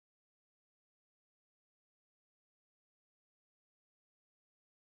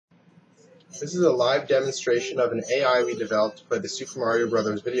This is a live demonstration of an AI we developed to play the Super Mario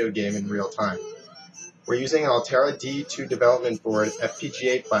Bros. Video game in real time. We're using an Altera DE2 development board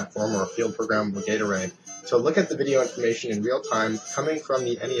FPGA platform, or field programmable gate array, to look at the video information in real time coming from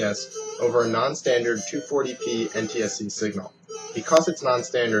the NES over a non-standard 240p NTSC signal. Because it's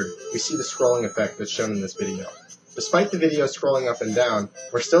non-standard, we see the scrolling effect that's shown in this video. Despite the video scrolling up and down,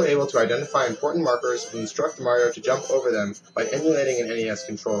 we're still able to identify important markers and instruct Mario to jump over them by emulating an NES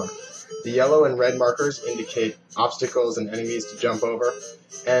controller. The yellow and red markers indicate obstacles and enemies to jump over,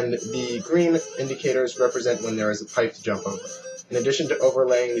 and the green indicators represent when there is a pipe to jump over. In addition to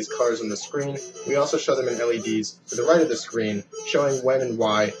overlaying these colors on the screen, we also show them in LEDs to the right of the screen, showing when and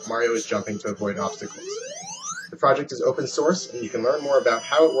why Mario is jumping to avoid obstacles. The project is open source, and you can learn more about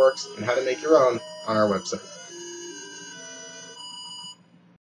how it works and how to make your own on our website.